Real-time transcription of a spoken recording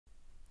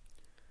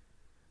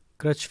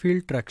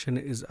Crutchfield traction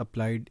is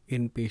applied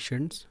in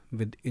patients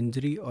with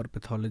injury or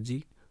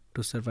pathology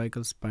to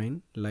cervical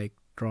spine like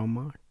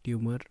trauma,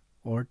 tumor,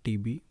 or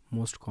TB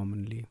most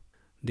commonly.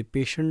 The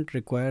patient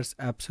requires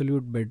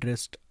absolute bed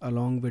rest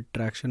along with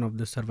traction of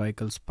the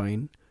cervical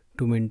spine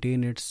to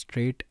maintain its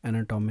straight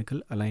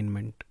anatomical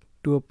alignment.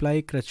 To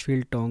apply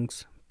Crutchfield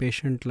tongs,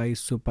 patient lies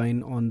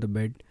supine on the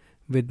bed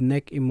with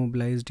neck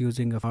immobilized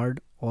using a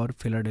hard or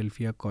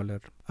Philadelphia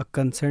collar. A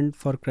consent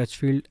for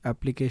Crutchfield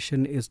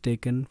application is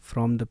taken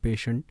from the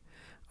patient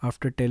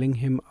after telling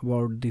him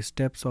about the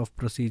steps of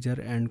procedure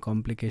and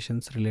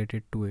complications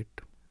related to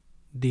it.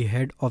 The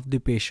head of the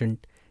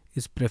patient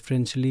is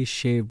preferentially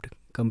shaved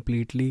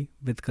completely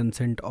with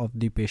consent of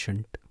the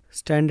patient.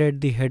 Stand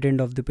at the head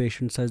end of the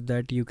patient such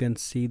that you can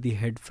see the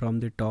head from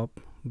the top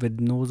with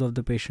nose of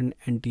the patient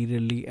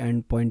anteriorly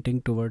and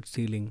pointing towards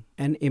ceiling.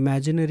 An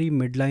imaginary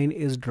midline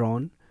is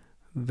drawn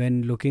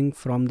when looking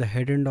from the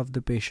head end of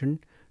the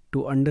patient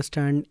to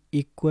understand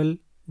equal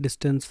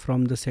distance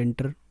from the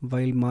center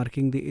while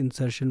marking the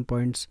insertion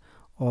points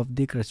of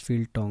the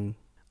Crutchfield tongue.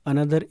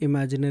 Another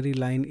imaginary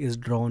line is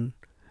drawn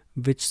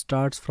which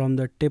starts from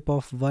the tip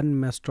of one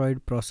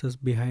mastoid process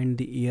behind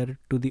the ear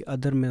to the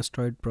other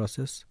mastoid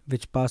process,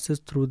 which passes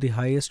through the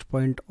highest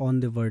point on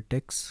the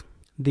vertex.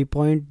 The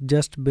point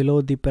just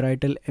below the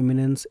parietal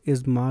eminence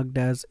is marked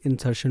as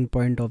insertion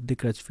point of the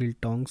Crutchfield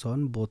tongs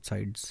on both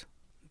sides.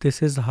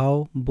 This is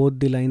how both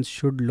the lines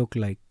should look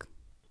like.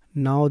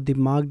 Now the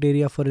marked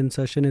area for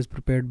insertion is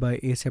prepared by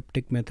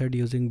aseptic method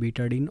using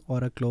betadine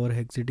or a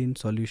chlorhexidine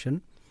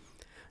solution.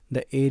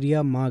 The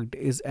area marked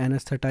is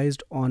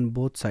anesthetized on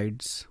both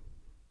sides.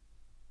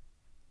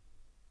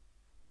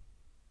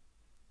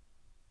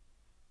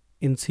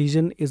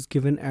 Incision is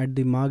given at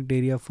the marked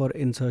area for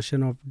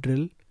insertion of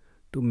drill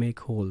to make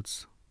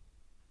holes.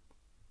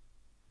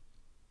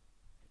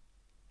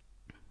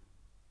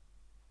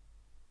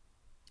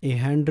 A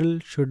handle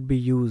should be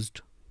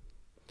used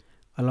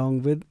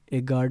along with a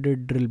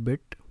guarded drill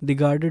bit. The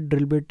guarded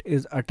drill bit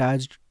is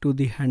attached to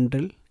the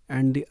handle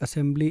and the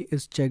assembly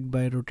is checked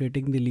by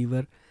rotating the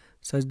lever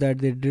such that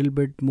the drill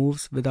bit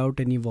moves without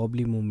any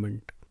wobbly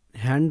movement.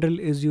 Hand drill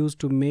is used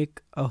to make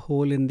a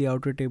hole in the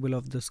outer table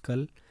of the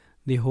skull.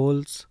 The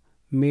holes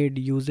made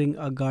using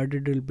a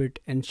guarded drill bit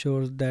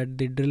ensures that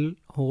the drill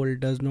hole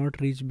does not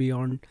reach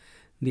beyond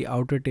the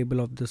outer table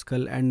of the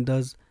skull and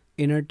thus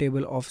inner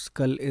table of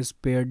skull is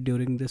spared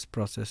during this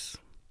process.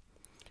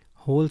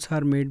 Holes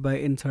are made by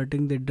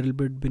inserting the drill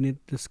bit beneath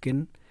the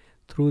skin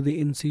through the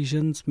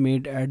incisions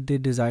made at the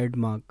desired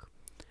mark.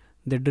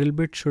 The drill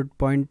bit should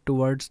point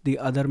towards the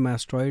other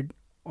mastoid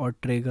or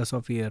tragus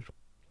of ear.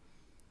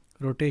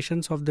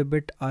 Rotations of the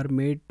bit are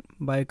made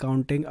by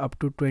counting up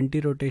to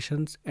 20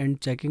 rotations and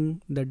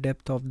checking the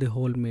depth of the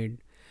hole made.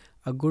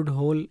 A good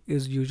hole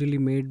is usually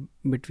made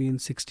between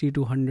 60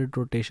 to 100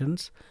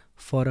 rotations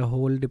for a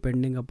hole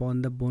depending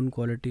upon the bone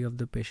quality of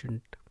the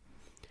patient.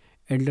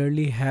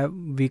 Elderly have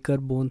weaker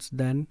bones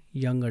than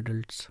young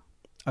adults.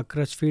 A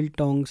Crutchfield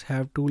tongs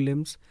have two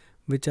limbs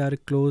which are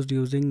closed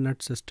using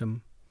nut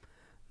system.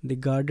 The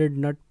guarded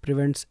nut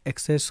prevents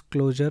excess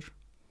closure.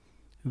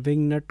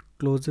 Wing nut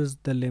closes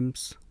the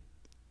limbs.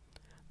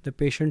 The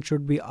patient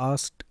should be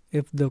asked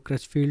if the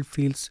Crutchfield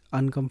feels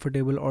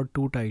uncomfortable or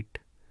too tight.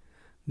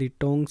 The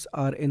tongs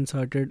are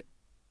inserted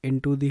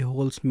into the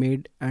holes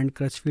made and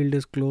Crutchfield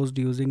is closed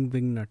using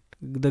wing nut.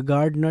 The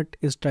guard nut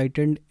is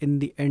tightened in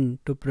the end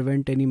to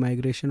prevent any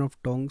migration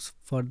of tongs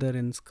further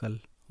in skull.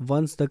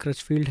 Once the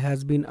Crutchfield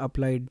has been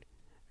applied,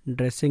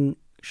 dressing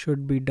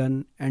should be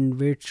done and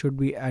weight should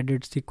be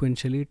added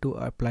sequentially to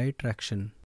apply traction.